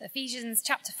Ephesians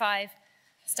chapter 5,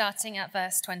 starting at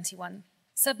verse 21.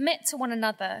 Submit to one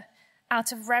another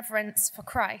out of reverence for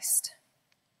Christ.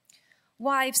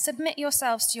 Wives, submit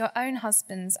yourselves to your own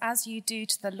husbands as you do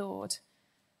to the Lord.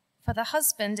 For the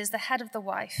husband is the head of the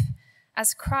wife,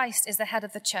 as Christ is the head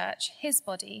of the church, his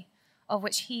body, of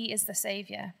which he is the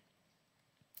Saviour.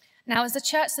 Now, as the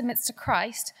church submits to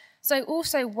Christ, so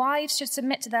also wives should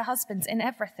submit to their husbands in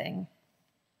everything.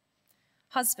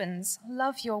 Husbands,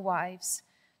 love your wives,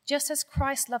 just as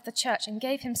Christ loved the church and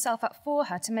gave himself up for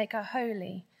her to make her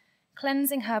holy,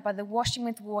 cleansing her by the washing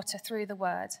with water through the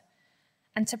word,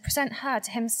 and to present her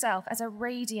to himself as a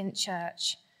radiant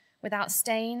church, without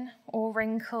stain or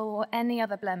wrinkle or any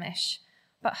other blemish,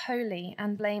 but holy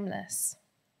and blameless.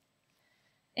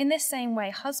 In this same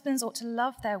way, husbands ought to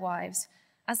love their wives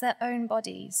as their own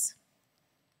bodies.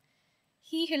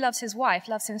 He who loves his wife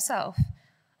loves himself.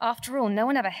 After all, no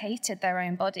one ever hated their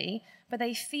own body, but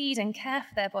they feed and care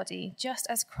for their body, just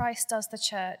as Christ does the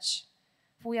church,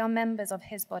 for we are members of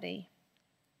his body.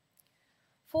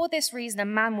 For this reason, a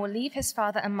man will leave his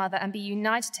father and mother and be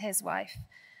united to his wife,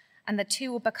 and the two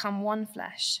will become one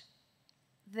flesh.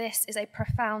 This is a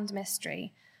profound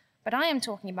mystery, but I am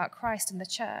talking about Christ and the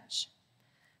church.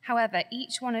 However,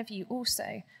 each one of you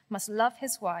also must love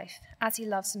his wife as he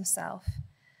loves himself,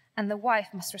 and the wife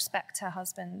must respect her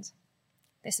husband.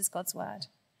 This is God's word.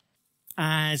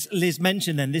 As Liz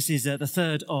mentioned then, this is the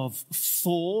third of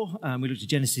four. We looked at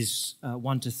Genesis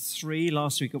 1 to 3.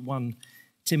 Last week at 1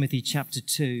 Timothy chapter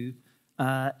 2.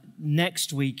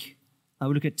 Next week,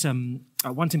 we'll look at 1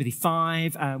 Timothy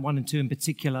 5, 1 and 2 in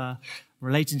particular,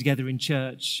 relating together in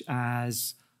church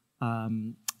as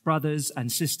brothers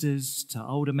and sisters to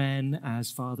older men,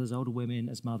 as fathers, older women,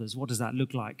 as mothers. What does that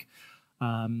look like?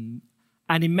 And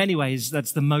in many ways,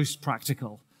 that's the most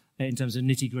practical in terms of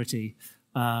nitty-gritty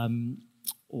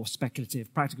or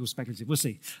speculative, practical speculative. We'll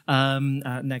see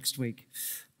next week.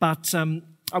 But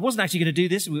I wasn't actually going to do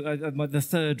this. The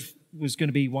third was going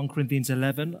to be 1 Corinthians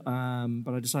 11,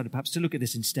 but I decided perhaps to look at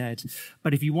this instead.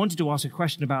 But if you wanted to ask a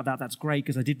question about that, that's great,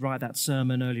 because I did write that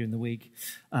sermon earlier in the week,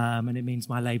 and it means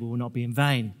my labour will not be in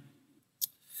vain.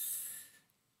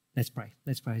 Let's pray.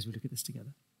 Let's pray as we look at this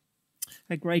together.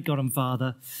 Our great God and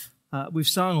Father, we've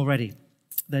sung already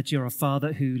that you're a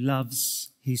father who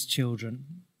loves his children,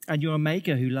 and you're a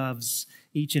maker who loves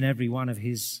each and every one of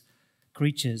his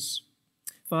creatures.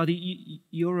 Father,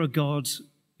 you're a God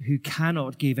who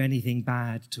cannot give anything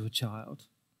bad to a child.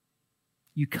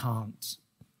 You can't.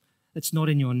 It's not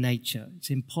in your nature. It's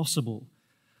impossible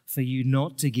for you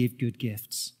not to give good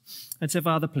gifts. And so,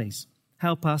 Father, please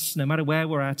help us, no matter where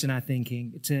we're at in our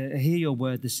thinking, to hear your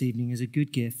word this evening as a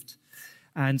good gift,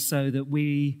 and so that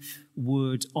we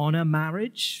would honour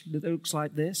marriage that looks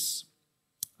like this.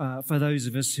 For those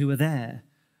of us who are there,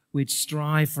 we'd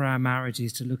strive for our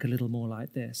marriages to look a little more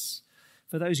like this.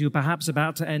 For those who are perhaps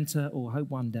about to enter, or hope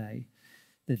one day,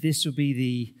 that this will be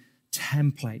the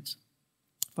template.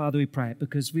 Father, we pray it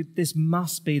because this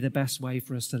must be the best way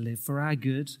for us to live, for our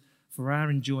good, for our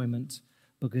enjoyment,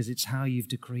 because it's how you've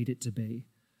decreed it to be.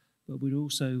 But we'd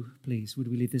also, please, would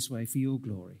we live this way for your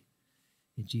glory?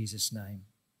 In Jesus' name,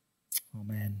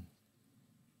 amen.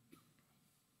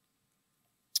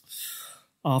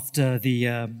 After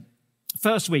the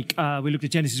first week, we looked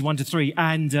at Genesis 1 to 3,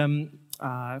 and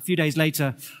a few days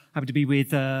later, happened to be with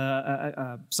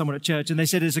someone at church, and they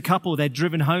said as a couple, they'd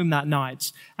driven home that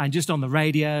night, and just on the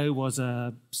radio was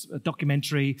a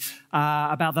documentary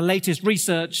about the latest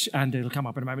research, and it'll come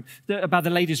up in a moment, about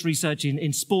the latest research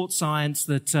in sports science,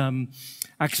 that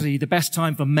actually the best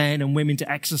time for men and women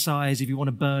to exercise, if you want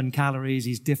to burn calories,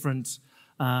 is different.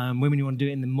 Women, you want to do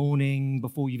it in the morning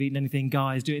before you've eaten anything.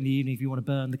 Guys, do it in the evening if you want to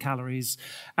burn the calories.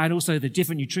 And also the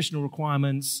different nutritional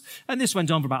requirements. And this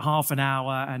went on for about half an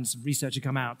hour, and some research had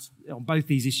come out on both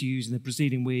these issues in the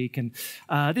preceding week. And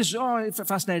this was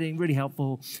fascinating, really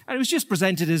helpful. And it was just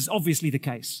presented as obviously the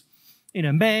case. You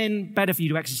know, men, better for you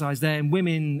to exercise then,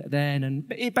 women then, and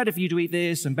better for you to eat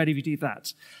this and better for you to eat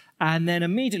that. And then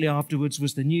immediately afterwards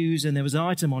was the news, and there was an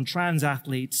item on trans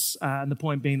athletes, and the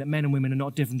point being that men and women are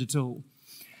not different at all.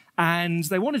 And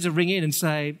they wanted to ring in and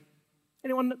say,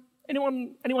 anyone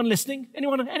listening?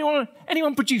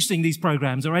 Anyone producing these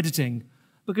programs or editing?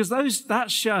 Because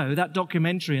that show, that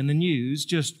documentary and the news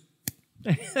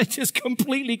they just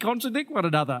completely contradict one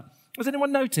another. Has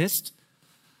anyone noticed?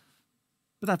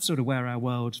 But that's sort of where our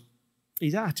world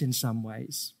is at in some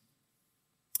ways.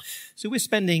 So we're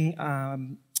spending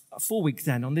 4 weeks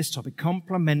then on this topic,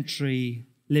 complementary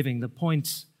living. The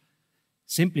point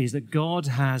simply is that God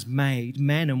has made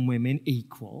men and women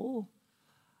equal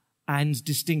and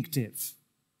distinctive.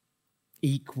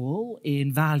 Equal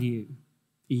in value,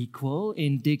 equal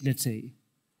in dignity,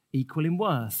 equal in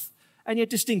worth, and yet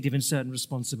distinctive in certain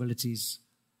responsibilities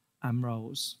and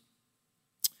roles.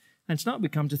 And tonight we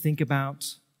come to think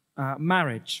about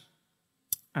marriage.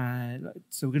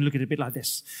 So we're going to look at it a bit like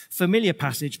this. Familiar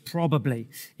passage, probably,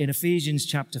 in Ephesians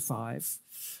chapter 5.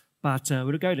 But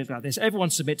we'll go like this. Everyone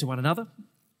submit to one another.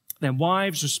 Then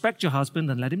wives, respect your husband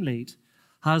and let him lead.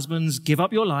 Husbands, give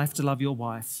up your life to love your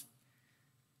wife.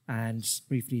 And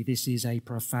briefly, this is a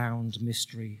profound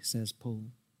mystery, says Paul.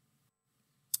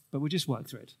 But we'll just work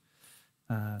through it,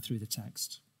 through the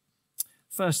text.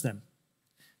 First then,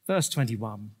 verse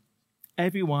 21.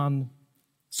 Everyone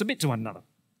submit to one another.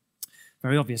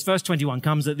 Very obvious. Verse 21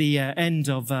 comes at the end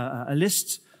of a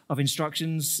list of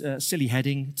instructions, silly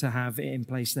heading to have it in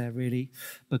place there, really,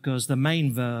 because the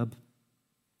main verb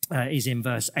is in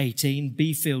verse 18,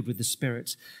 be filled with the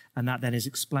Spirit, and that then is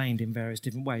explained in various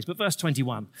different ways. But verse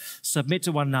 21, submit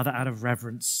to one another out of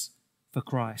reverence for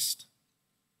Christ.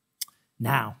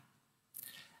 Now,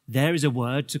 there is a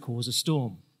word to cause a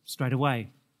storm straight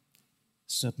away.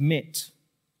 Submit.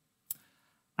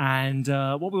 And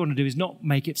what we want to do is not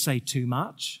make it say too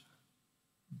much,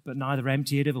 but neither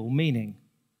empty it of all meaning.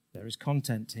 There is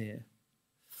content here.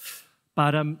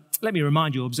 But let me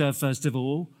remind you, observe first of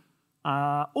all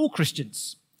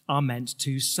Christians are meant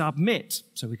to submit.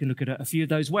 So we can look at a few of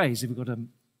those ways. If we've got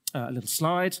a little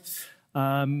slide,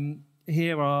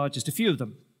 here are just a few of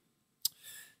them.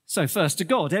 So first to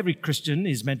God. Every Christian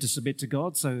is meant to submit to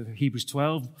God. So Hebrews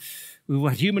 12, we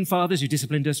had human fathers who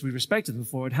disciplined us. We respected them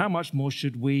for it. How much more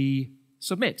should we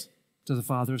submit to the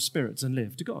Father of spirits and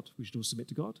live to God? We should all submit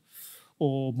to God.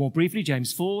 Or more briefly,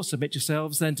 James 4, submit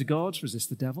yourselves then to God, resist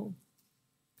the devil.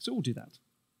 So all do that.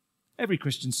 Every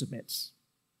Christian submits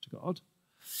to God.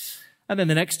 And then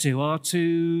the next two are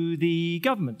to the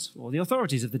government or the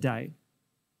authorities of the day.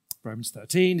 Romans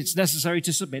 13, it's necessary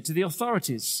to submit to the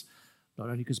authorities, not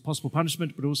only because of possible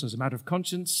punishment, but also as a matter of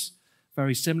conscience.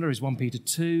 Very similar is 1 Peter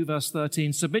 2, verse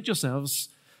 13. Submit yourselves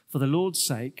for the Lord's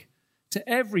sake to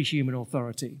every human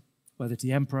authority, whether to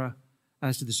the emperor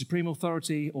as to the supreme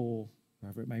authority or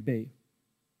wherever it may be.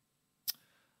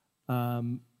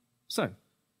 So,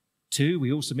 2,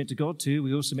 we all submit to God. 2,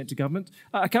 we all submit to government.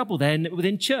 A couple then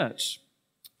within church.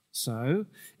 So,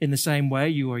 in the same way,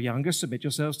 you are younger, submit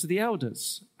yourselves to the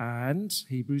elders. And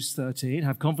Hebrews 13,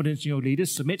 have confidence in your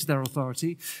leaders, submit to their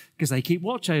authority, because they keep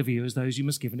watch over you as those you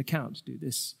must give an account. Do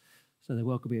this so their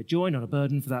work will be a joy, not a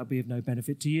burden, for that will be of no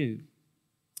benefit to you.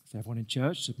 So everyone in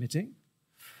church submitting.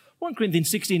 1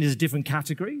 Corinthians 16 is a different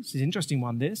category. It's an interesting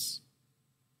one, this.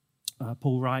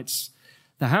 Paul writes,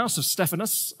 the house of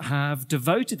Stephanas have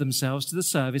devoted themselves to the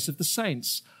service of the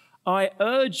saints. I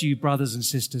urge you, brothers and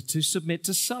sisters, to submit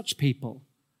to such people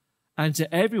and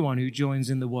to everyone who joins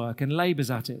in the work and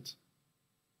labours at it.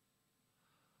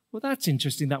 Well, that's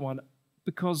interesting, that one,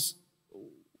 because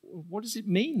what does it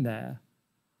mean there?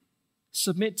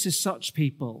 Submit to such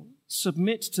people.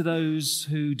 Submit to those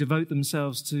who devote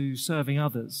themselves to serving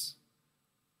others.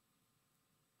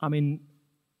 I mean,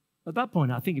 at that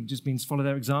point, I think it just means follow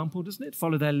their example, doesn't it?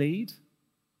 Follow their lead,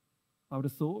 I would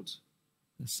have thought.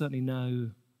 There's certainly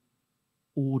no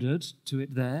ordered to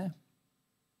it there.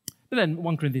 But then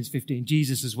 1 Corinthians 15,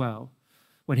 Jesus as well.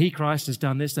 When he, Christ, has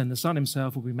done this, then the Son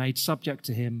himself will be made subject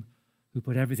to him who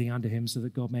put everything under him so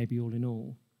that God may be all in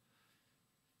all.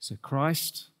 So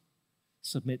Christ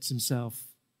submits himself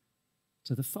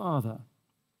to the Father.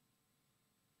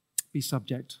 Be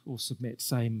subject or submit,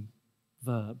 same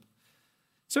verb.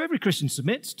 So every Christian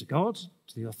submits to God,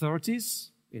 to the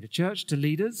authorities, in a church, to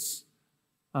leaders,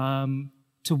 to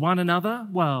one another,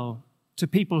 well, to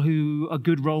people who are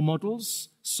good role models,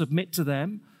 submit to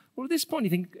them. Well, at this point, you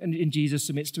think, and Jesus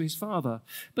submits to his Father.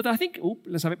 But I think,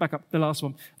 let's have it back up, the last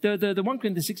one. The 1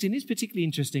 Corinthians 16 is particularly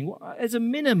interesting. As a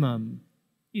minimum,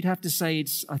 you'd have to say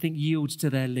it's, I think, yields to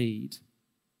their lead.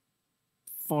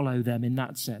 Follow them in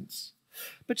that sense.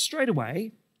 But straight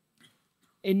away,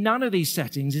 in none of these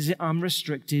settings is it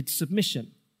unrestricted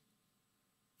submission.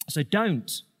 So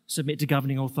don't submit to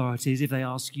governing authorities if they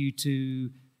ask you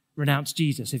to renounce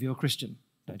Jesus if you're a Christian.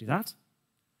 Don't do that.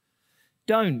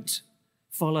 Don't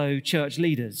follow church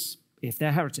leaders if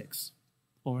they're heretics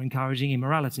or encouraging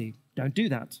immorality. Don't do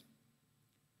that.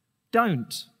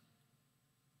 Don't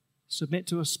submit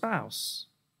to a spouse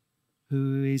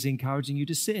who is encouraging you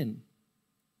to sin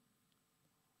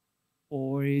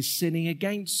or is sinning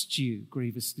against you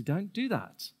grievously. Don't do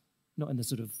that. Not in the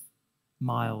sort of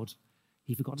mild,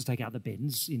 he forgot to take out the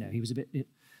bins, he was a bit...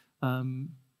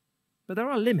 but there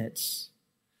are limits.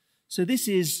 So this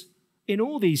is, in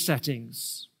all these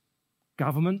settings,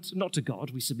 government, not to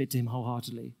God, we submit to him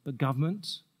wholeheartedly, but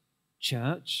government,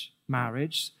 church,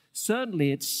 marriage,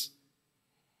 certainly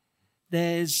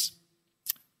there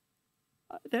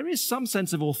is some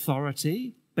sense of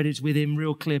authority, but it's within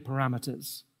real clear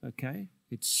parameters, okay?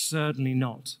 It's certainly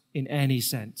not, in any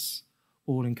sense,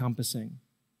 all-encompassing.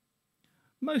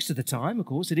 Most of the time, of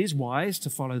course, it is wise to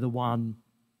follow the one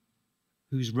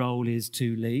whose role is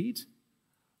to lead,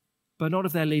 but not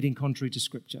if they're leading contrary to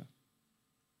Scripture.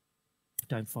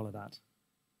 Don't follow that.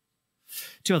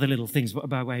 Two other little things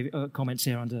by way of comments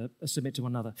here under submit to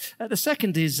one another. The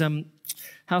second is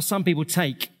how some people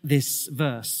take this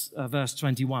verse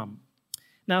 21.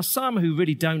 Now, some who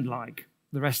really don't like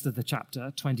the rest of the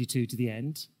chapter, 22 to the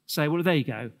end, say, well, there you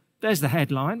go. There's the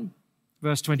headline,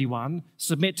 verse 21,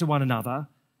 submit to one another,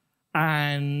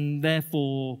 and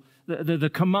therefore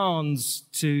the commands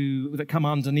that come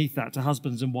underneath that to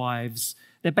husbands and wives,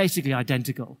 they're basically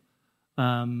identical.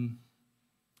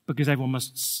 Because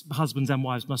husbands and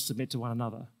wives must submit to one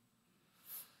another.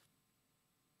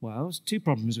 Well, there's two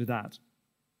problems with that.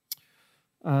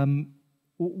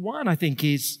 One, I think,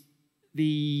 is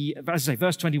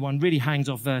verse 21 really hangs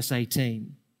off verse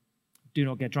 18. Do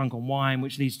not get drunk on wine,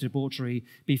 which leads to debauchery.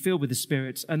 Be filled with the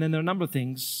Spirit. And then there are a number of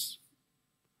things.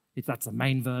 If that's the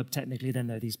main verb, technically, then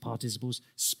there are these participles.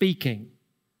 Speaking,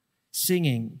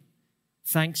 singing,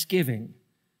 thanksgiving,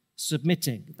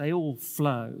 submitting. They all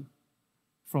flow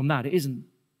from that. It isn't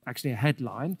actually a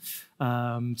headline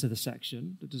to the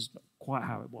section. That is not quite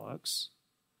how it works.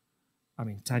 I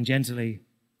mean, tangentially,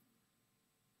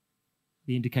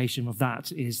 the indication of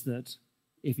that is that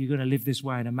if you're going to live this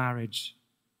way in a marriage,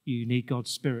 you need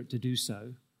God's Spirit to do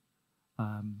so.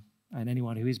 And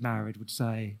anyone who is married would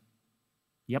say,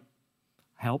 yep,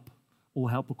 help, all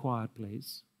help required,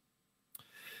 please.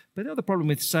 But the other problem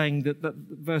with saying that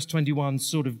verse 21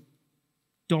 sort of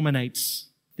dominates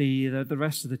the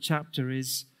rest of the chapter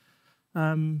is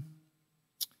the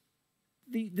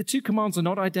two commands are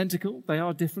not identical. They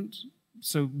are different.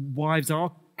 So wives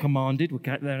are commanded, we'll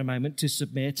get there in a moment, to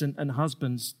submit, and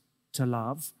husbands to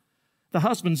love. The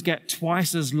husbands get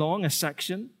twice as long a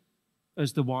section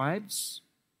as the wives,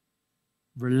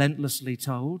 relentlessly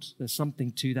told. There's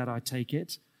something to that, I take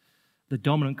it. The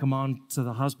dominant command to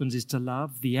the husbands is to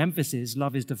love. The emphasis,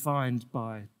 love is defined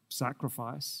by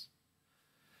sacrifice.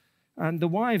 And the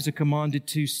wives are commanded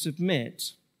to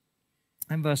submit.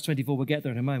 And verse 24, we'll get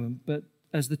there in a moment, but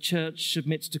as the church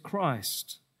submits to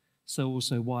Christ, so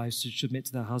also wives should submit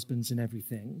to their husbands in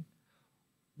everything.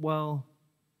 Well,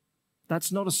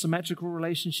 that's not a symmetrical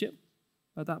relationship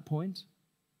at that point.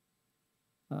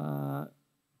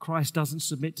 Christ doesn't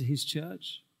submit to his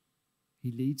church.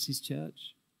 He leads his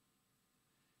church.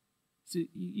 So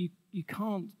you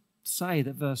can't say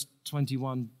that verse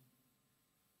 21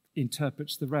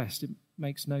 interprets the rest. It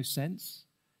makes no sense.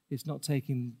 It's not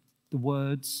taking the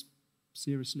words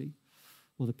seriously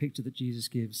or the picture that Jesus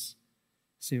gives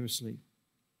seriously.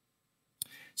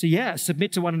 So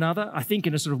submit to one another, I think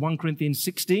in a sort of 1 Corinthians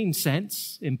 16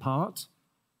 sense, in part.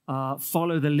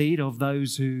 Follow the lead of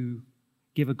those who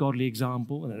give a godly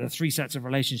example. And there are three sets of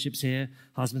relationships here: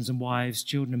 husbands and wives,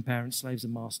 children and parents, slaves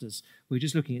and masters. We're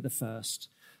just looking at the first.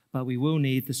 But we will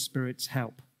need the Spirit's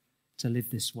help to live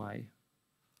this way.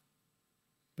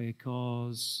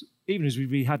 Because even as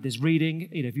we had this reading,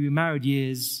 if you've been married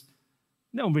years,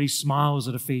 no one really smiles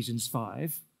at Ephesians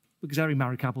 5, because every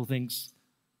married couple thinks,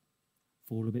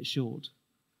 fall a bit short.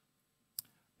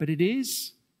 But it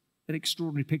is an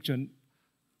extraordinary picture. And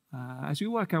as we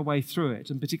work our way through it,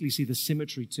 and particularly see the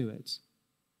symmetry to it,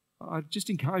 I just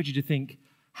encourage you to think,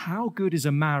 how good is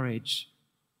a marriage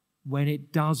when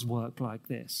it does work like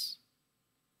this?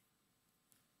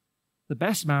 The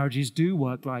best marriages do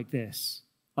work like this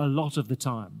a lot of the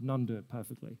time. None do it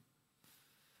perfectly.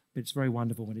 But it's very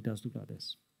wonderful when it does look like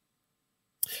this.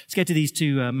 Let's get to these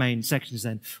two main sections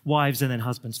then, wives and then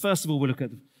husbands. First of all, we'll look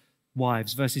at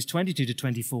wives, verses 22 to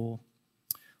 24.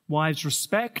 Wives,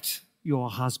 respect your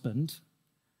husband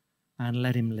and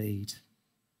let him lead.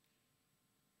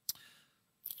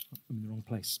 I'm in the wrong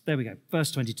place. There we go. Verse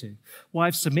 22.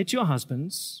 Wives, submit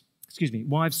yourselves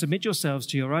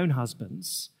to your own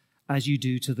husbands as you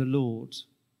do to the Lord.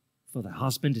 For the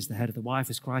husband is the head of the wife,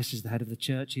 as Christ is the head of the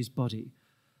church, his body,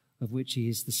 of which he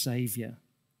is the Saviour.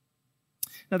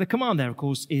 Now, the command there, of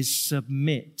course, is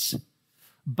submit.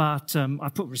 But I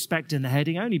put respect in the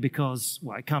heading only because,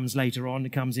 it comes later on.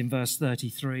 It comes in verse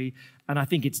 33, and I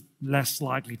think it's less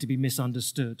likely to be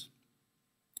misunderstood.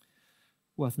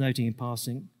 Worth noting in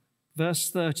passing, verse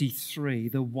 33,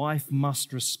 the wife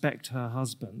must respect her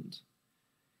husband.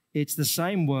 It's the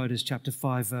same word as chapter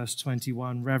 5, verse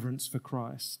 21, reverence for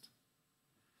Christ.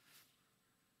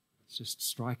 It's just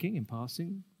striking in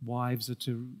passing. Wives are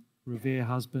to revere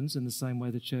husbands in the same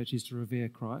way the church is to revere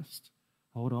Christ.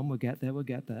 Hold on, we'll get there.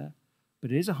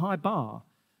 But it is a high bar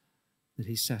that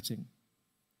he's setting.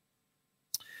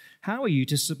 How are you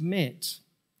to submit?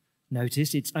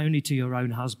 Notice it's only to your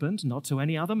own husband, not to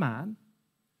any other man.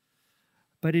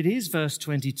 But it is, verse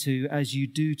 22, as you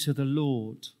do to the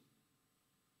Lord.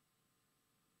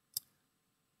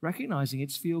 Recognizing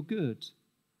it's for your good.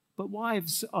 But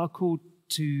wives are called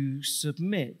to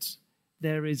submit.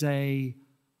 There is a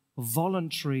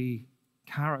voluntary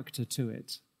character to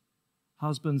it.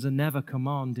 Husbands are never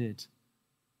commanded,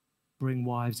 bring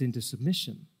wives into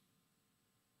submission.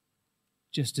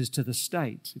 Just as to the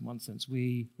state, in one sense,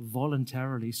 we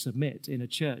voluntarily submit. In a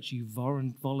church, you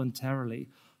voluntarily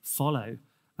follow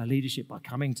a leadership by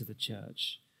coming to the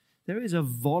church. There is a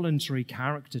voluntary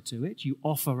character to it. You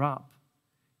offer up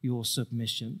your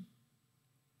submission.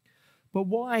 But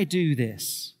why do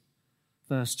this?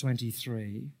 Verse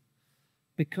 23,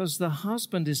 because the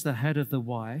husband is the head of the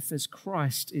wife, as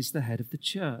Christ is the head of the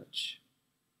church.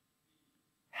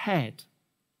 Head.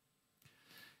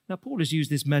 Now, Paul has used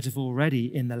this metaphor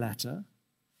already in the letter.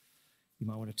 You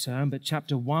might want to turn, but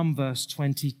chapter 1, verse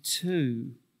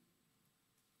 22.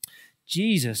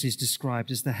 Jesus is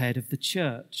described as the head of the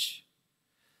church.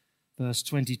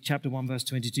 Chapter 1, verse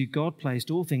 22, God placed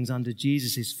all things under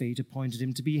Jesus' feet, appointed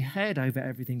him to be head over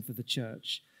everything for the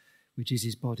church, which is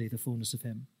his body, the fullness of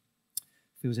him.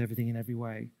 Fills everything in every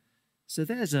way. So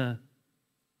there's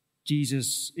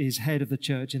Jesus is head of the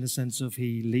church in the sense of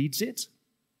he leads it.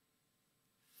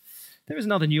 There is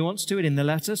another nuance to it in the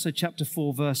letter. So chapter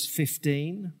 4, verse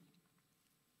 15.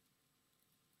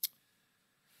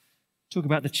 Talk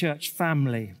about the church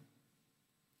family.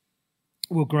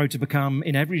 Will grow to become,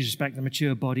 in every respect, the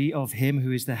mature body of him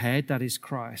who is the head, that is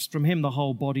Christ. From him the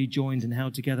whole body, joined and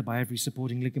held together by every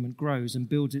supporting ligament, grows and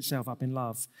builds itself up in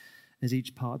love as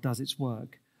each part does its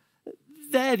work.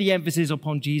 There the emphasis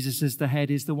upon Jesus as the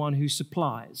head is the one who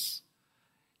supplies.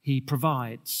 He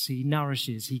provides, he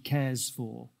nourishes, he cares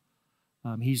for.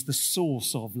 He's the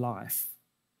source of life.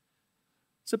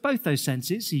 So both those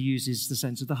senses, he uses the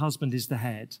sense of the husband is the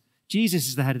head. Jesus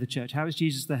is the head of the church. How is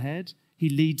Jesus the head? He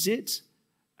leads it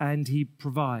and he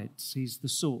provides. He's the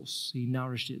source. He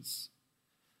nourishes.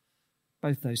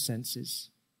 Both those senses.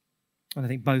 And I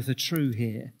think both are true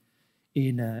here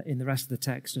in the rest of the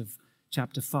text of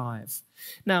chapter 5.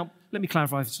 Now, let me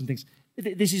clarify some things.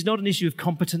 This is not an issue of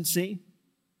competency.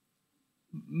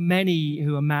 Many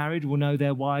who are married will know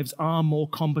their wives are more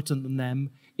competent than them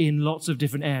in lots of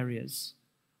different areas.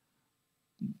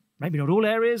 Maybe not all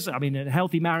areas. I mean, in a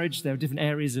healthy marriage, there are different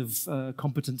areas of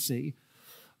competency.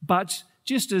 But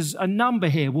just as a number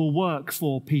here will work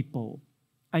for people,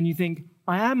 and you think,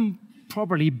 I am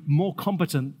probably more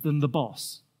competent than the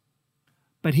boss,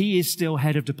 but he is still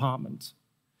head of department.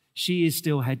 She is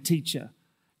still head teacher,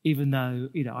 even though,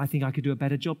 I think I could do a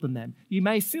better job than them. You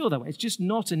may feel that way. It's just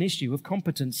not an issue of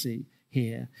competency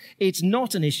here. It's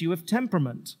not an issue of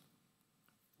temperament.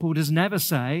 Paul does never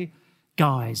say,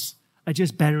 guys are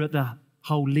just better at the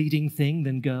whole leading thing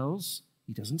than girls.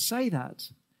 He doesn't say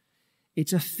that.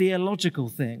 It's a theological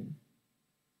thing.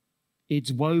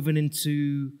 It's woven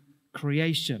into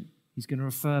creation. He's going to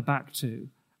refer back to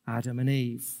Adam and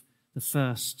Eve, the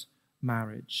first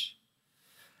marriage.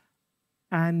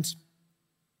 And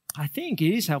I think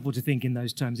it is helpful to think in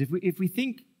those terms. If we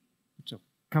think, which I'll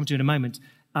come to in a moment,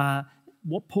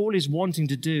 what Paul is wanting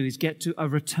to do is get to a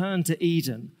return to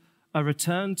Eden, a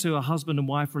return to a husband and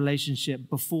wife relationship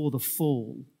before the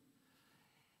fall.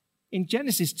 In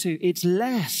Genesis 2, it's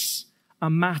less a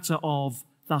matter of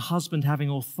the husband having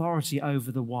authority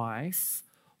over the wife,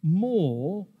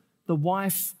 more the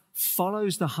wife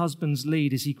follows the husband's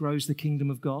lead as he grows the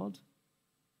kingdom of God.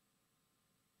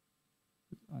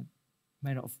 I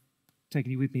may not have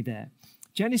taken you with me there.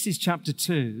 Genesis chapter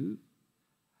 2,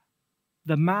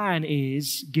 the man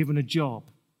is given a job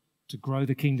to grow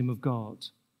the kingdom of God.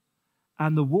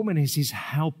 And the woman is his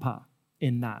helper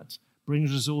in that,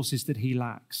 brings resources that he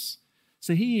lacks.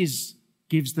 So he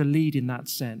gives the lead in that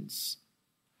sense.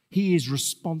 He is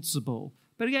responsible.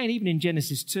 But again, even in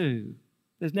Genesis 2,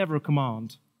 there's never a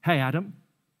command. Hey, Adam,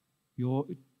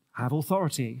 you have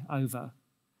authority over.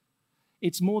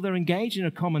 It's more they're engaged in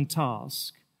a common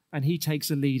task, and he takes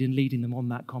a lead in leading them on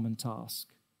that common task.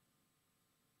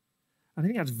 I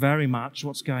think that's very much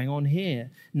what's going on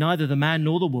here. Neither the man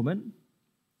nor the woman,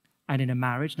 and in a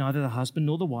marriage, neither the husband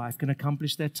nor the wife can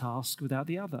accomplish their task without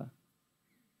the other.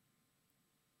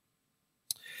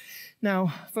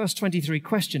 Now, verse 23,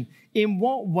 question. In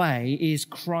what way is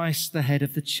Christ the head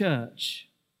of the church?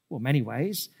 Well, many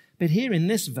ways. But here in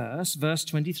this verse, verse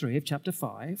 23 of chapter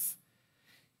 5,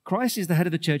 Christ is the head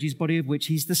of the church, his body of which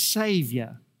he's the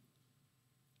Saviour.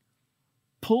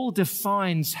 Paul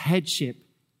defines headship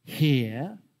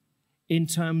here in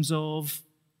terms of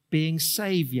being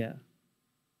Saviour.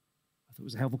 I thought it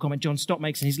was a helpful comment John Stott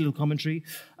makes in his little commentary.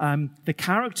 The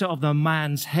character of the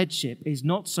man's headship is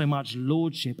not so much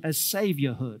lordship as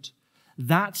saviourhood.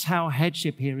 That's how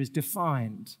headship here is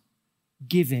defined.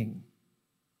 Giving.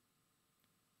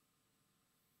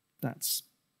 That's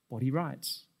what he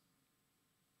writes.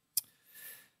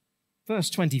 Verse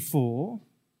 24,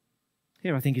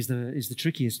 here I think is the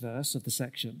trickiest verse of the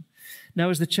section. Now,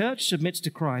 as the church submits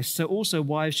to Christ, so also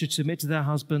wives should submit to their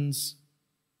husbands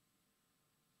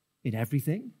in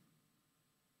everything.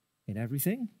 In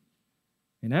everything.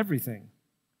 In everything.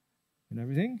 In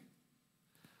everything.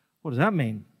 What does that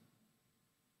mean?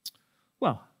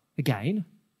 Well, again,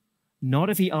 not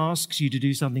if he asks you to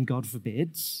do something God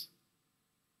forbids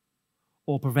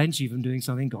or prevents you from doing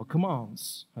something God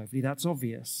commands. Hopefully that's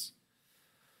obvious.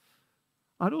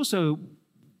 I'd also,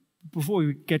 before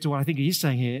we get to what I think he's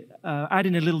saying here, add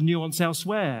in a little nuance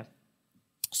elsewhere.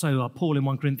 So Paul in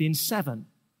 1 Corinthians 7.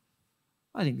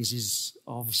 I think this is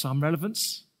of some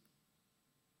relevance.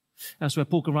 That's where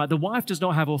Paul can write, the wife does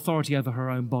not have authority over her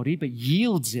own body, but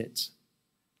yields it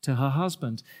to her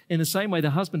husband. In the same way, the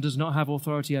husband does not have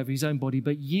authority over his own body,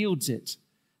 but yields it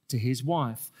to his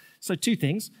wife. So two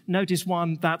things. Notice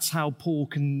one, that's how Paul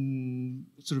can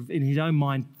sort of in his own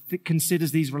mind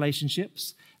considers these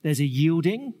relationships. There's a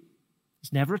yielding.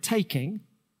 It's never a taking.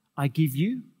 I give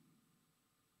you.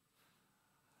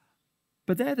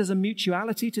 But there's a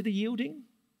mutuality to the yielding.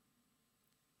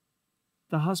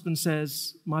 The husband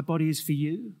says, my body is for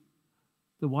you.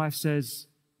 The wife says,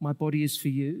 my body is for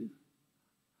you.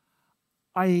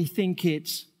 I think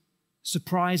it's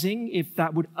surprising if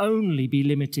that would only be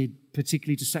limited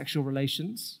particularly to sexual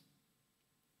relations.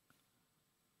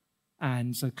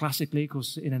 And so classically, of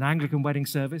course, in an Anglican wedding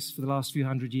service for the last few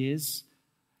hundred years,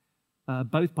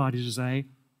 both parties will say,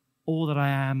 all that I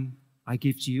am, I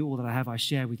give to you. All that I have, I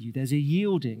share with you. There's a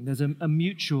yielding. There's a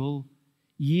mutual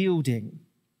yielding.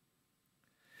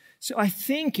 So I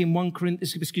think in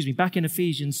back in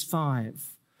Ephesians 5,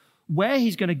 where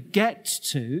he's going to get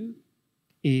to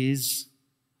is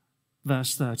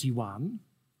verse 31.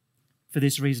 For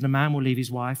this reason, a man will leave his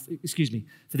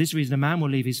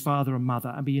father and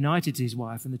mother and be united to his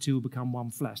wife, and the two will become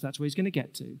one flesh. That's where he's going to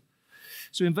get to.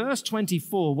 So in verse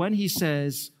 24, when he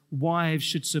says wives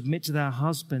should submit to their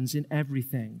husbands in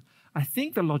everything, I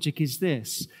think the logic is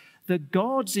this, that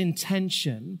God's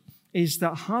intention is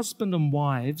that husband and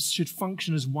wives should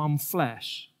function as one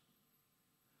flesh,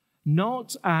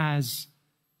 not as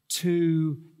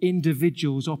two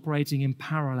individuals operating in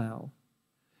parallel.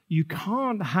 You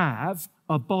can't have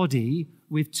a body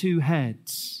with two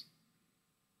heads.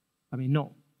 I mean,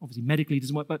 not obviously medically it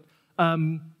doesn't work,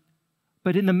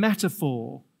 but in the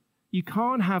metaphor, you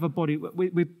can't have a body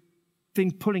with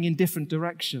things pulling in different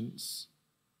directions.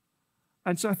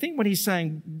 And so I think when he's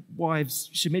saying, wives,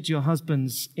 submit to your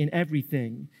husbands in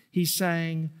everything, he's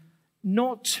saying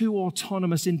not two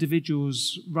autonomous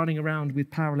individuals running around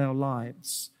with parallel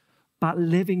lives, but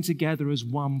living together as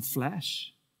one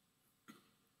flesh.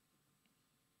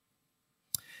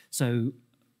 So,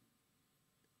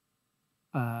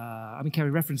 Kerry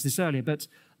referenced this earlier, but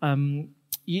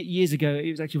years ago,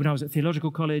 it was actually when I was at theological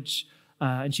college,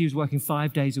 and she was working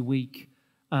 5 days a week.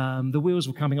 The wheels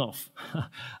were coming off.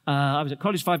 I was at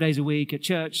college 5 days a week, at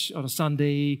church on a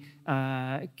Sunday.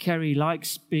 Kerry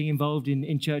likes being involved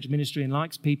in church ministry and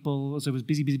likes people, so was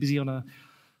busy on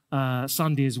a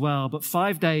Sunday as well. But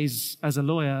 5 days as a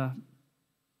lawyer,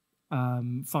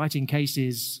 fighting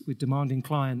cases with demanding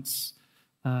clients,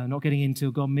 not getting in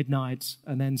till gone midnight,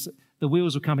 and then the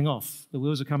wheels were coming off.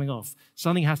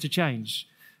 Something has to change.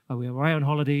 We're away on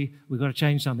holiday, we've got to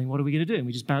change something. What are we going to do? And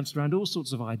we just bounced around all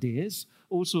sorts of ideas,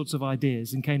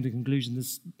 and came to the conclusion the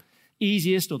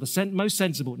easiest or the most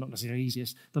sensible, not necessarily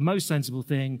easiest, the most sensible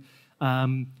thing,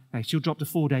 she'll drop to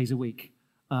 4 days a week.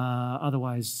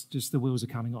 Otherwise, just the wheels are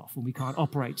coming off, and we can't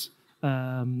operate.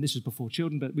 This was before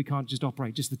children, but we can't just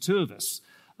operate, just the two of us,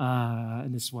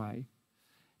 in this way.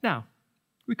 Now,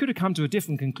 we could have come to a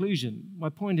different conclusion. My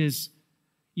point is,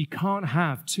 you can't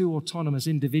have two autonomous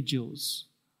individuals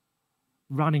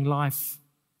running life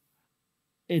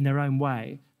in their own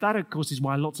way. That, of course, is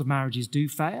why lots of marriages do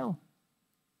fail.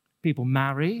 People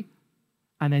marry,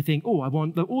 and they think, I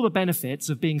want all the benefits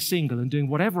of being single and doing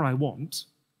whatever I want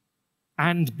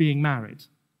and being married.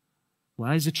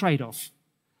 Well, there's a trade-off.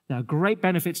 There are great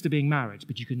benefits to being married,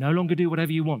 but you can no longer do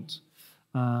whatever you want.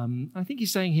 I think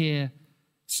he's saying here,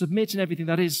 submit in everything.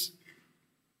 That is,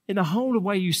 in the whole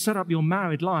way you set up your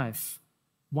married life,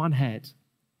 one head.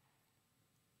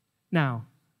 Now,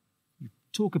 you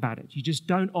talk about it. You just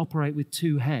don't operate with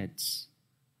two heads.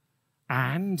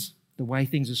 And the way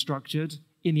things are structured,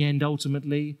 in the end,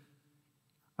 ultimately,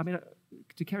 I mean,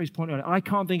 to Kerry's point, I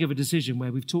can't think of a decision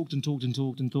where we've talked and talked and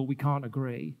talked and thought we can't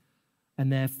agree,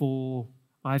 and therefore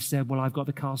I've said, well, I've got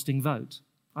the casting vote.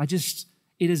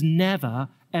 It has never,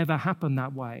 ever happened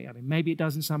that way. I mean, maybe it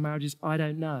does in some marriages, I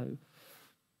don't know.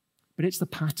 But it's the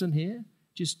pattern here.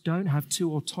 Just don't have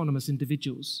two autonomous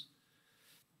individuals.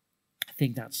 I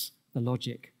think that's the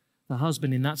logic. The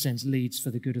husband, in that sense, leads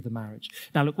for the good of the marriage.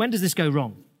 Now, look, when does this go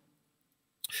wrong?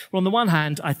 Well, on the one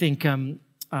hand, I think,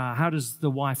 how does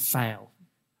the wife fail?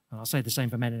 And I'll say the same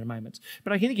for men in a moment.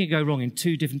 But I think it can go wrong in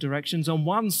two different directions. On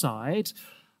one side,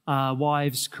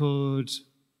 wives could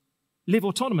live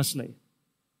autonomously,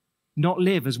 not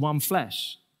live as one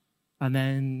flesh, and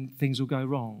then things will go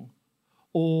wrong.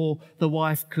 Or the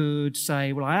wife could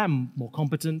say, well, I am more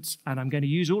competent and I'm going to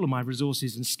use all of my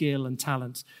resources and skill and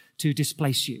talent to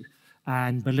displace you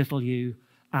and belittle you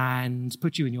and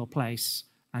put you in your place,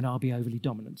 and I'll be overly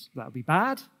dominant. That would be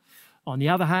bad. On the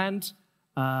other hand,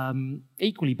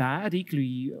 equally bad,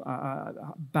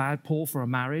 poor for a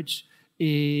marriage,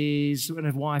 is when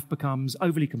a wife becomes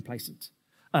overly complicit,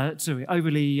 a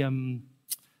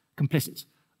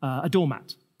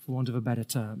doormat, for want of a better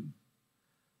term,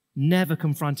 never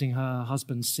confronting her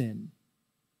husband's sin.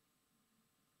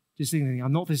 Just thinking, I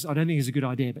don't think it's a good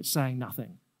idea, but saying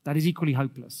nothing. That is equally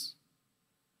hopeless.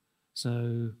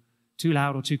 So, too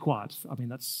loud or too quiet. I mean,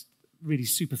 that's a really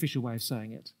superficial way of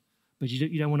saying it. But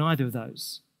you don't want either of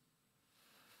those.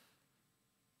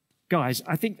 Guys,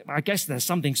 I guess there's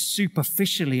something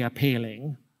superficially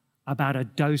appealing about a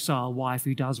docile wife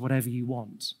who does whatever you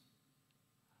want.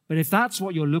 But if that's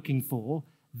what you're looking for,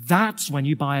 that's when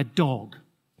you buy a dog.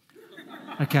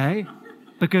 Okay?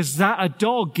 Because a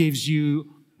dog gives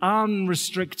you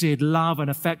unrestricted love and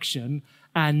affection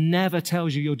and never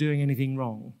tells you you're doing anything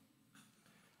wrong.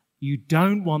 You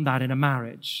don't want that in a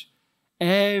marriage.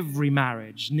 Every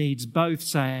marriage needs both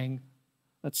saying,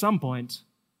 at some point,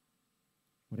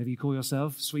 whatever you call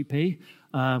yourself, sweet pea,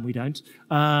 we don't,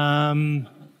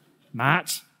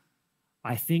 Matt,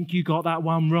 I think you got that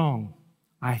one wrong.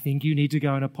 I think you need to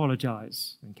go and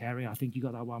apologize. And Kerry, I think you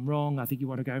got that one wrong. I think you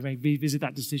want to go and revisit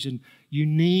that decision. You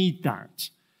need that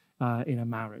in a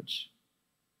marriage.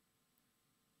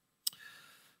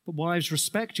 But wives,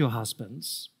 respect your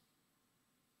husbands.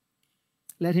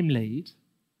 Let him lead.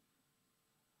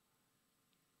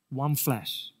 One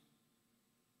flesh.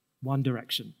 One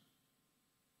direction.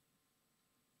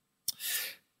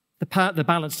 The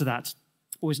balance to that,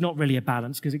 or it's not really a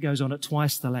balance because it goes on at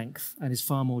twice the length and is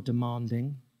far more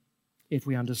demanding if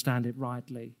we understand it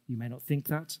rightly. You may not think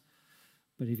that,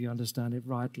 but if you understand it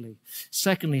rightly.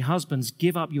 Secondly, husbands,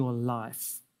 give up your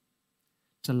life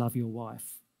to love your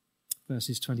wife.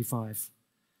 Verses 25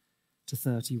 to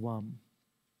 31.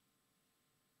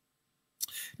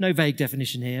 No vague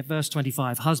definition here. Verse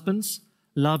 25, husbands,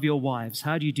 love your wives.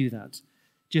 How do you do that?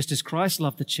 Just as Christ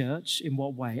loved the church, in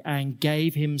what way? And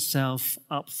gave himself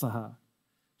up for her,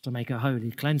 to make her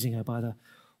holy, cleansing her by the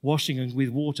washing with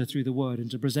water through the word,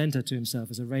 and to present her to himself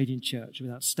as a radiant church,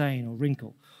 without stain or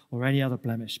wrinkle or any other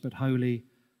blemish, but holy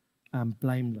and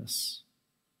blameless.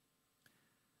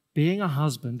 Being a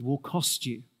husband will cost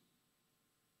you.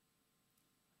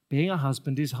 Being a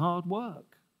husband is hard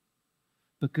work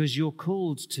because you're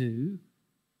called to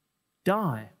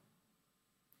die.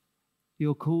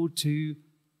 You're called to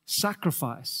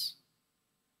sacrifice.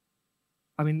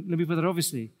 I mean, let me put that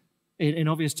obviously, in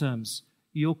obvious terms.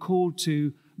 You're called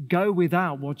to go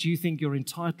without what you think you're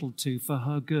entitled to for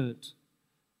her good.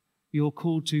 You're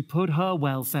called to put her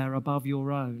welfare above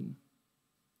your own.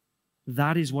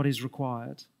 That is what is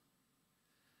required.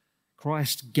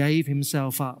 Christ gave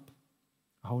himself up.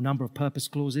 A whole number of purpose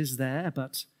clauses there,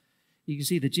 but you can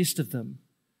see the gist of them.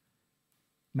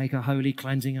 Make her holy,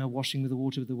 cleansing her, washing with the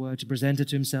water of the word, to present her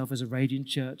to himself as a radiant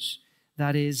church.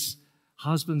 That is,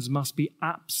 husbands must be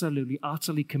absolutely,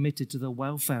 utterly committed to the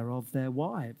welfare of their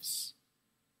wives,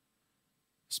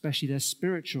 especially their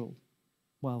spiritual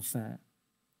welfare.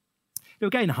 Now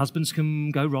again, husbands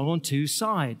can go wrong on two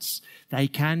sides. They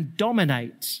can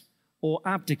dominate or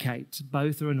abdicate.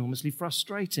 Both are enormously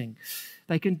frustrating.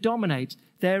 They can dominate.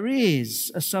 There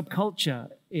is a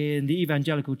subculture in the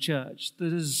evangelical church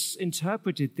that has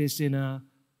interpreted this in a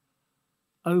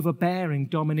overbearing,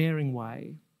 domineering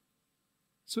way.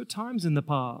 So at times in the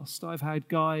past, I've had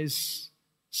guys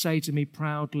say to me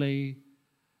proudly,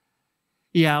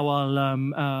 yeah, well,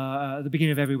 at the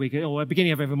beginning of every week, or at the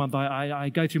beginning of every month, I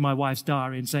go through my wife's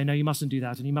diary and say, no, you mustn't do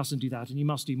that, and you mustn't do that, and you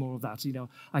must do more of that. You know,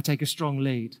 I take a strong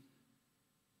lead.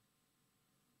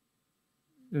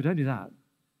 No, don't do that.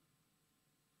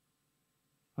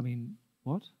 I mean,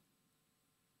 what?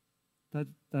 That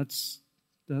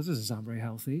doesn't sound very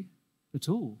healthy at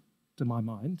all, to my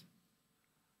mind.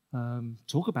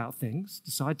 Talk about things,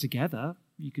 decide together.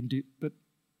 You can do, but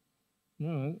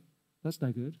no, that's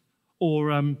no good.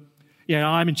 Or, I'm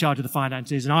in charge of the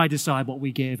finances and I decide what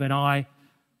we give and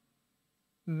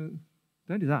don't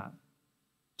do that.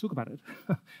 Talk about it.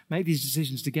 Make these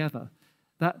decisions together.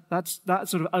 That's that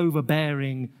sort of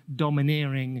overbearing,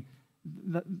 domineering.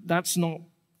 That's not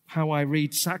how I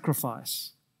read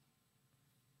sacrifice.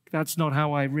 That's not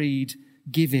how I read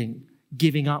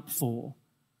giving up for.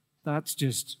 That's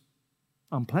just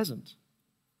unpleasant,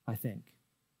 I think.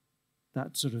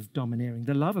 That sort of domineering.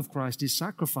 The love of Christ is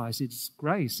sacrifice, it's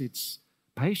grace, it's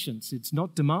patience, it's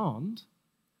not demand,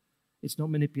 it's not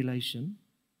manipulation.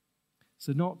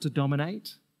 So not to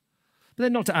dominate, but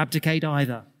then not to abdicate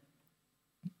either,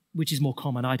 which is more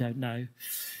common, I don't know.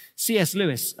 C.S.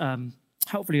 Lewis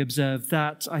helpfully observed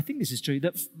that, I think this is true,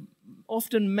 that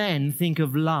often men think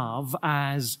of love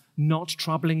as not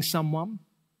troubling someone.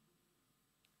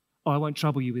 Oh, I won't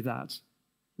trouble you with that,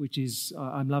 which is,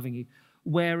 I'm loving you.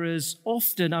 Whereas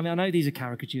often, I know these are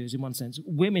caricatures in one sense,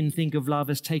 women think of love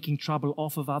as taking trouble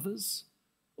off of others.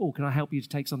 Oh, can I help you to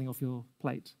take something off your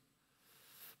plate?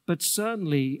 But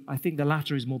certainly, I think the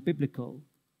latter is more biblical.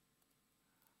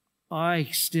 I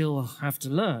still have to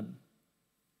learn,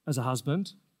 as a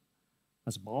husband,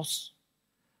 as a boss,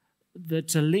 that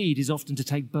to lead is often to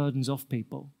take burdens off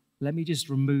people. Let me just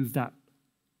remove that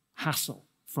hassle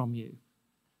from you.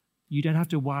 You don't have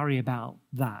to worry about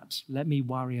that. Let me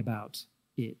worry about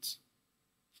it.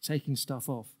 Taking stuff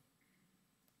off.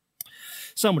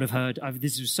 Some would have heard,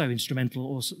 this was so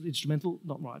instrumental,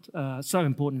 not right, so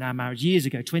important in our marriage. Years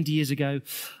ago, 20 years ago,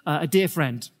 a dear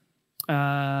friend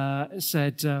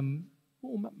said,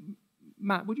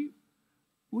 Matt, would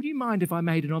you mind if I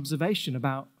made an observation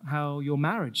about how your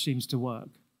marriage seems to work?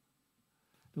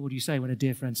 But what do you say when a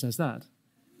dear friend says that?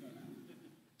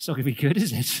 It's not going to be good,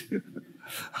 is it?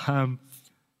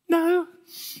 No.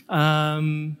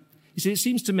 You see, it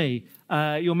seems to me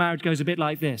your marriage goes a bit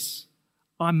like this.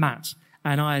 I'm Matt,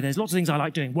 and there's lots of things I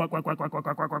like doing. Work,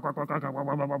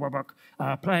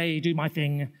 play, do my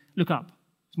thing, look up.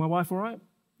 Is my wife all right?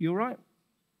 You all right?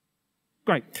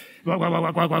 Great. Do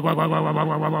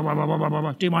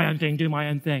my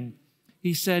own thing.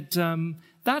 He said,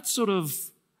 that sort of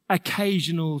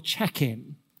occasional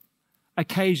check-in,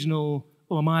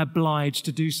 am I obliged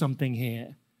to do something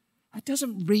here? That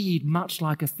doesn't read much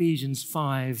like Ephesians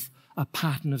 5, a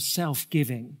pattern of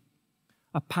self-giving,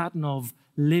 a pattern of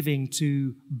living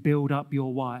to build up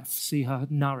your wife, see her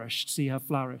nourished, see her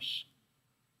flourish.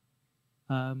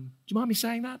 Do you mind me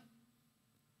saying that?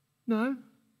 No?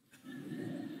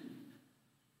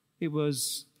 It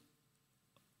was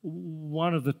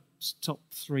one of the top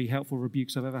 3 helpful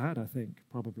rebukes I've ever had, I think,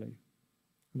 probably.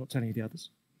 I'm not telling you the others.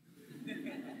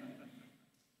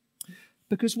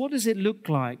 Because what does it look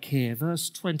like here? Verse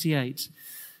 28.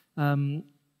 In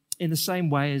the same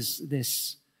way as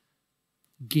this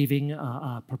giving,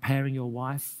 preparing your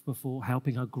wife before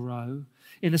helping her grow.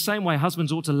 In the same way,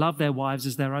 husbands ought to love their wives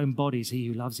as their own bodies. He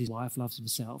who loves his wife loves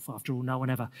himself. After all, no one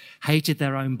ever hated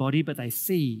their own body, but they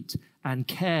feed and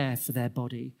care for their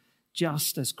body,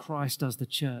 just as Christ does the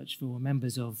church, for we're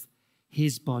members of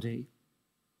his body.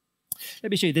 Let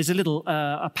me show you. There's a little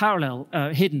a parallel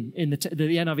hidden in the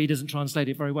NIV doesn't translate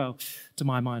it very well, to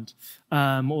my mind,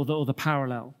 or the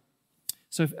parallel.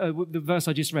 So the verse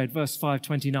I just read, verse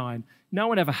 5:29. No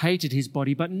one ever hated his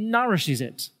body, but nourishes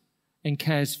it and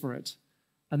cares for it.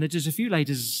 And there's just a few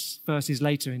verses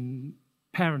later in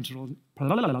parental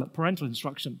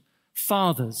instruction.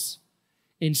 Fathers,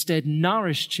 instead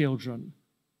nourish children,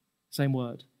 same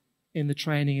word, in the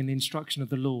training and the instruction of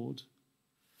the Lord.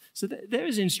 So there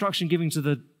is instruction given to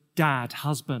the dad,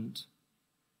 husband.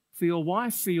 For your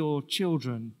wife, for your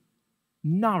children,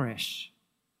 nourish.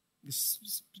 It's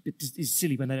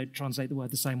silly when they don't translate the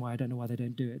word the same way. I don't know why they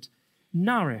don't do it.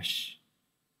 Nourish.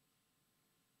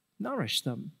 Nourish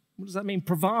them. What does that mean?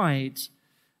 Provide.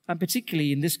 And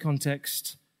particularly in this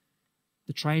context,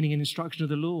 the training and instruction of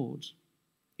the Lord.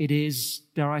 It is,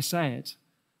 dare I say it,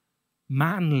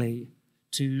 manly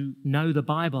to know the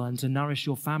Bible and to nourish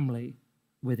your family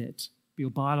with it, your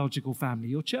biological family,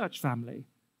 your church family.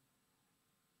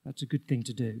 That's a good thing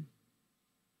to do.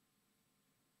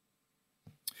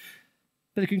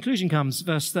 But the conclusion comes,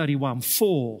 verse 31,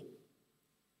 for.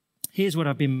 Here's what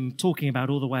I've been talking about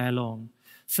all the way along.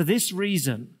 For this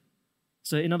reason,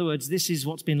 so in other words, this is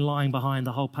what's been lying behind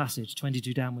the whole passage,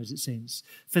 22 downwards it seems.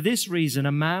 For this reason,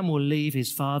 a man will leave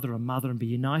his father and mother and be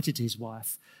united to his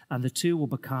wife, and the two will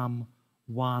become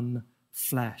one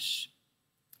flesh.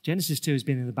 Genesis 2 has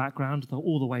been in the background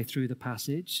all the way through the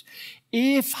passage.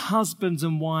 If husbands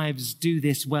and wives do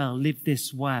this well, live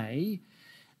this way,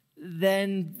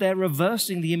 then they're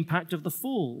reversing the impact of the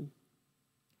fall.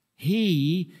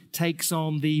 He takes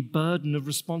on the burden of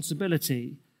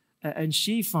responsibility, and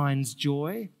she finds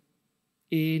joy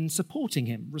in supporting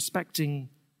him, respecting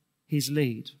his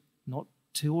lead. Not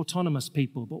two autonomous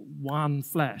people, but one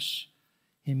flesh.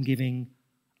 Him giving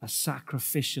a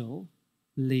sacrificial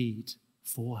lead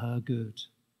for her good.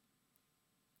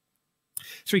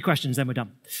 3 questions, then we're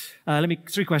done.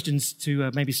 3 questions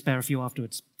to maybe spare a few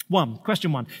afterwards.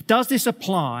 Question 1. Does this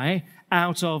apply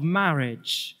out of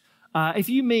marriage? If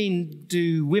you mean,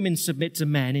 do women submit to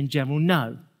men in general?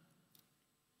 No.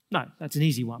 No, that's an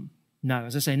easy one. No.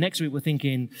 As I say, next week we're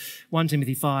thinking 1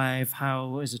 Timothy 5,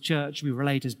 how as a church we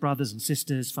relate as brothers and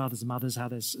sisters, fathers and mothers, how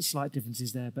there's slight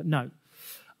differences there, but no.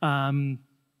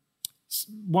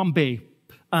 1b.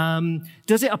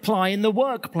 Does it apply in the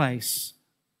workplace?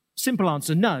 Simple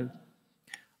answer, no.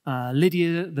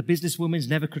 Lydia, the businesswoman, is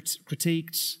never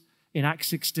critiqued in Acts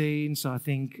 16, so I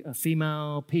think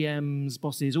female PMs,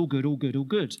 bosses, all good,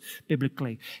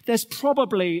 biblically. There's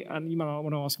probably, and you might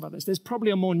want to ask about this, there's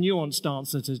probably a more nuanced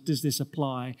answer to does this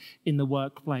apply in the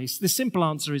workplace? The simple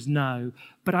answer is no,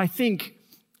 but I think,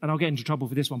 and I'll get into trouble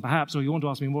for this one perhaps, or you want to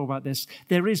ask me more about this,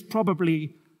 there is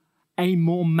probably a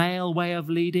more male way of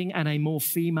leading and a more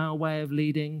female way of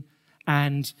leading,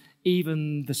 and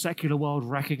even the secular world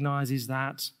recognizes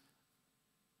that.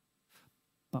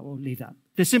 But we'll leave that.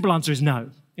 The simple answer is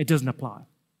no, it doesn't apply.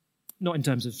 Not in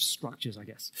terms of structures, I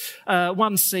guess.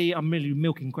 1C, I'm really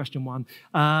milking question 1.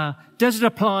 Does it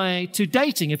apply to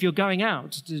dating if you're going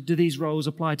out? Do these roles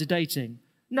apply to dating?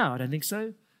 No, I don't think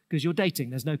so, because you're dating.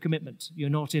 There's no commitment. You're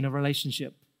not in a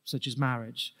relationship, such as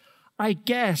marriage. I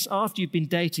guess after you've been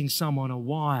dating someone a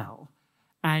while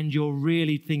and you're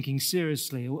really thinking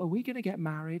seriously, are we going to get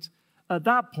married? At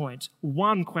that point,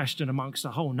 one question amongst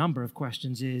a whole number of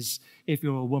questions is, if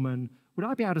you're a woman, would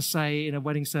I be able to say in a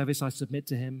wedding service, I submit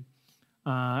to him?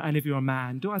 And if you're a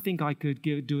man, do I think I could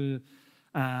do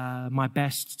my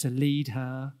best to lead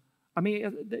her? I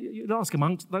mean, you'll ask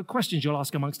amongst the questions you'll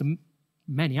ask amongst the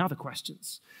many other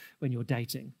questions when you're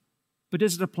dating. But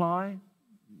does it apply?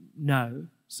 No.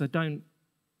 So don't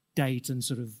date and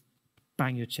sort of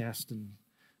bang your chest and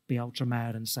be ultra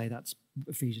mad and say that's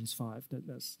Ephesians 5.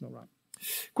 That's not right.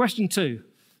 Question 2.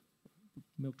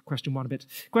 Milked question 1 a bit.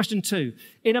 Question 2.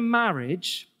 In a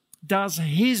marriage, does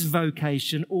his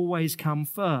vocation always come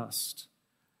first?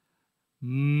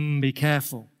 Be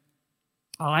careful.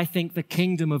 I think the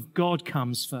kingdom of God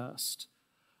comes first.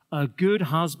 A good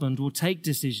husband will take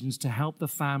decisions to help the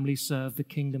family serve the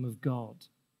kingdom of God.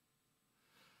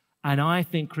 And I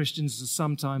think Christians are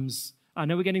sometimes, I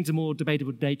know we're getting to more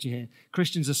debatable data here,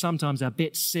 Christians are sometimes a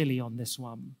bit silly on this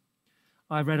one.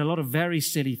 I've read a lot of very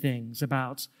silly things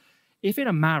about if in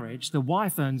a marriage the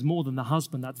wife earns more than the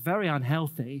husband, that's very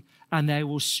unhealthy, and they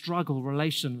will struggle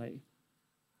relationally.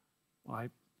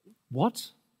 What?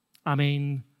 I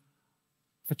mean,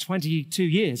 for 22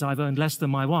 years I've earned less than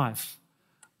my wife.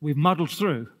 We've muddled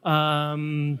through.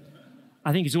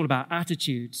 I think it's all about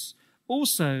attitudes.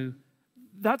 Also,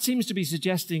 that seems to be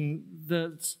suggesting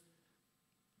that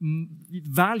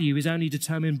value is only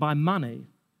determined by money.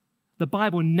 The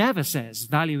Bible never says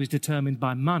value is determined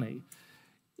by money.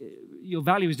 Your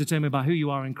value is determined by who you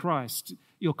are in Christ.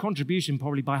 Your contribution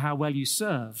probably by how well you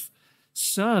serve.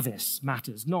 Service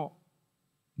matters, not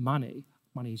money.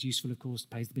 Money is useful, of course,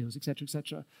 pays the bills, etc.,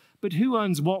 etc. But who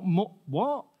earns what?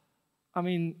 What? I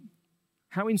mean,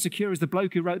 how insecure is the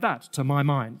bloke who wrote that, to my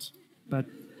mind? But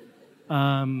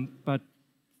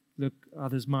look,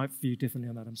 others might view differently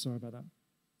on that. I'm sorry about that.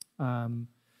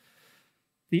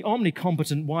 The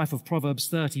omnicompetent wife of Proverbs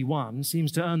 31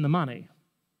 seems to earn the money,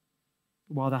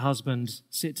 while the husband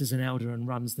sits as an elder and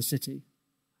runs the city.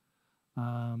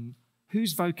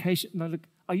 Whose vocation? No, look,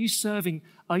 are you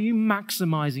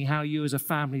maximizing how you as a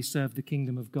family serve the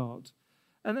kingdom of God?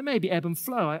 And there may be ebb and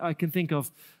flow. I can think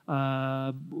of,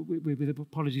 with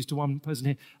apologies to one person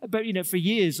here, but for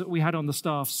years we had on the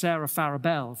staff Sarah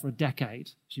Farabelle for a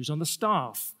decade. She was on the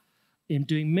staff in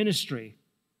doing ministry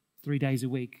 3 days a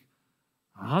week.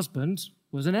 Her husband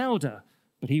was an elder,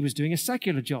 but he was doing a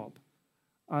secular job.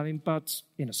 But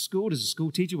in a school, as a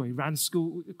school teacher, where he ran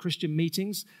school Christian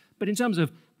meetings. But in terms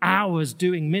of hours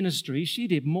doing ministry, she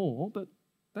did more, but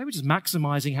they were just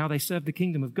maximizing how they served the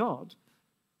kingdom of God.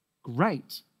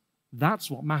 Great. That's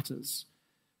what matters.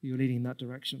 You're leading in that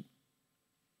direction.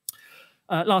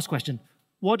 Last question.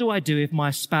 What do I do if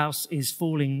my spouse is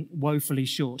falling woefully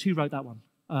short? Who wrote that one?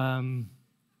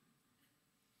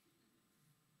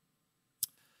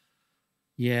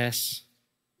 Yes.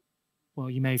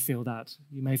 Well, you may feel that.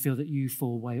 You may feel that you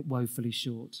fall woefully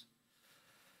short.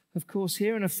 Of course,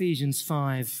 here in Ephesians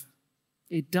 5,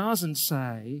 it doesn't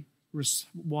say,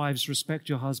 wives, respect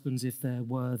your husbands if they're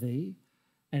worthy.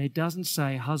 And it doesn't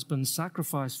say, husbands,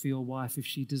 sacrifice for your wife if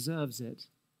she deserves it.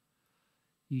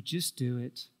 You just do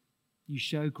it. You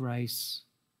show grace.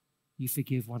 You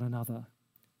forgive one another.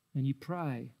 And you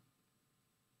pray.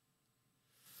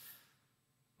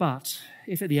 But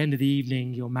if at the end of the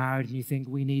evening you're married and you think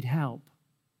we need help,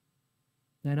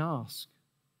 then ask.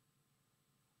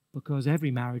 Because every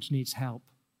marriage needs help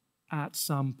at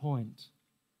some point.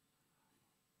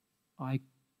 I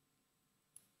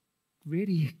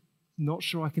really not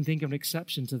sure I can think of an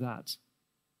exception to that.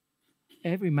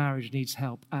 Every marriage needs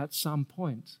help at some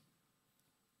point.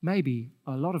 Maybe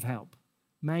a lot of help.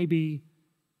 Maybe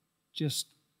just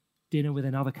dinner with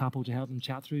another couple to help them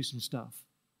chat through some stuff.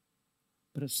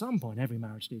 But at some point, every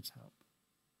marriage needs help.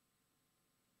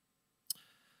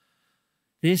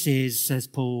 This is, says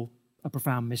Paul, a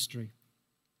profound mystery.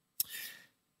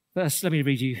 Let me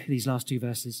read you these last two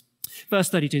verses. Verse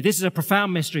 32, this is a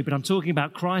profound mystery, but I'm talking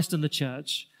about Christ and the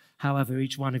church. However,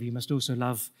 each one of you must also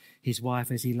love his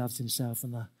wife as he loves himself,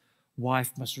 and the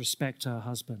wife must respect her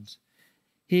husband.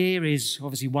 Here is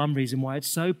obviously one reason why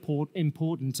it's so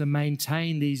important to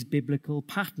maintain these biblical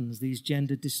patterns, these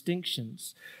gender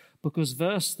distinctions. Because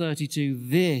verse 32,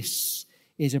 this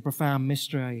is a profound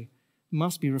mystery,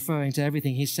 must be referring to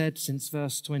everything he said since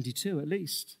verse 22 at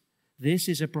least. This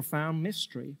is a profound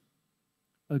mystery.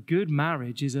 A good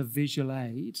marriage is a visual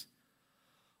aid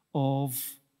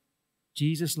of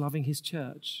Jesus loving his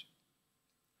church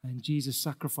and Jesus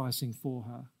sacrificing for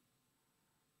her.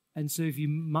 And so if you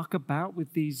muck about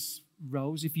with these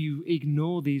roles, if you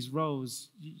ignore these roles,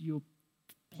 you're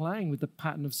playing with the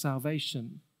pattern of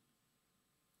salvation.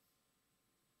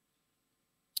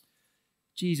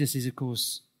 Jesus is, of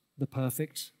course, the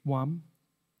perfect one.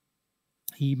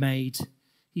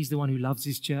 He's the one who loves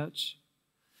his church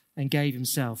and gave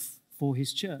himself for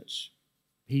his church.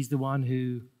 He's the one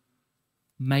who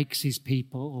makes his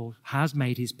people, or has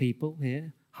made his people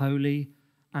here, holy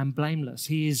and blameless.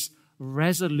 He is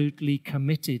resolutely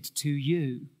committed to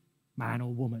you, man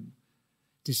or woman,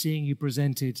 to seeing you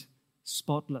presented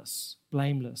spotless,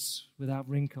 blameless, without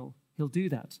wrinkle. He'll do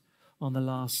that on the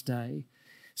last day.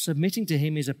 Submitting to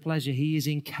him is a pleasure. He is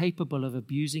incapable of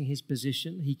abusing his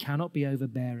position. He cannot be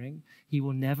overbearing. He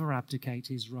will never abdicate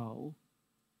his role.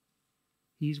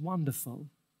 He's wonderful.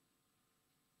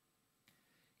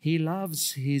 He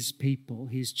loves his people,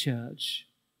 his church,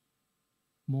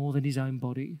 more than his own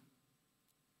body.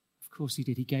 Of course he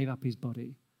did. He gave up his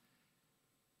body.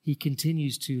 He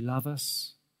continues to love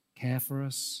us, care for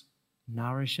us,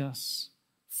 nourish us,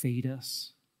 feed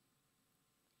us.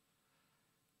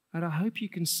 And I hope you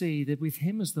can see that with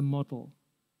him as the model,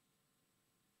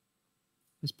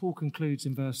 as Paul concludes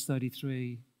in verse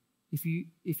 33,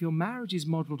 if your marriage is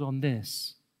modeled on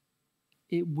this,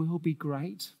 it will be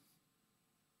great.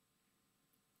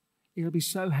 It'll be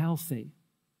so healthy.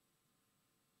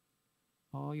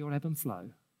 Oh, you'll ebb and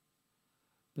flow.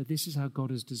 But this is how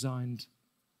God has designed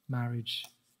marriage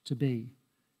to be.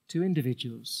 Two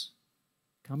individuals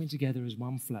coming together as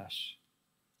one flesh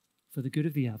for the good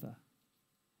of the other,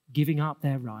 giving up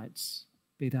their rights,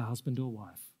 be they husband or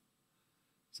wife,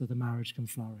 so the marriage can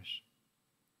flourish.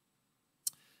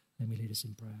 Let me lead us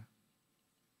in prayer.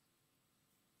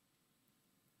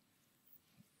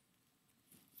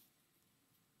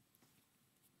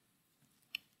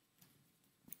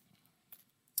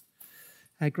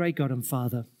 Our great God and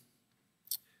Father,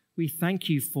 we thank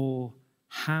you for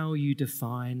how you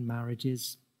define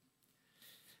marriages.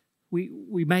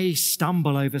 We may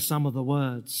stumble over some of the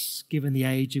words, given the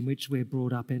age in which we're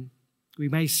brought up in. We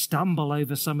may stumble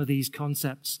over some of these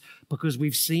concepts because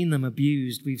we've seen them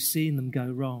abused, we've seen them go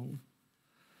wrong.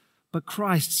 But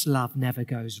Christ's love never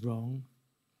goes wrong.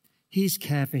 His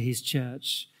care for his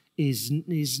church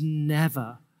is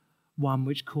never one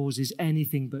which causes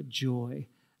anything but joy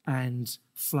and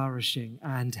flourishing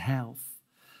and health.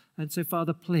 And so,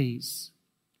 Father, please,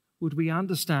 would we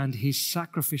understand his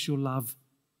sacrificial love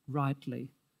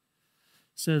rightly,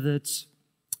 so that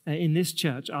in this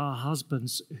church are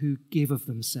husbands who give of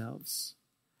themselves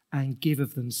and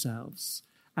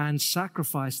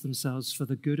sacrifice themselves for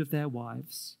the good of their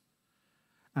wives,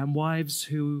 and wives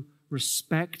who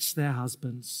respect their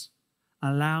husbands,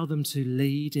 allow them to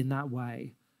lead in that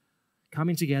way,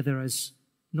 coming together as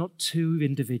not two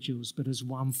individuals, but as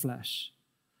one flesh,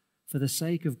 for the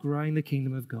sake of growing the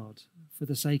kingdom of God, for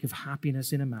the sake of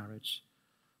happiness in a marriage.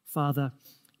 Father,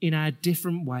 in our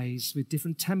different ways, with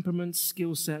different temperaments,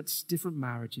 skill sets, different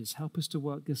marriages. Help us to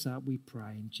work this out, we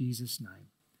pray, in Jesus' name.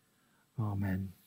 Amen.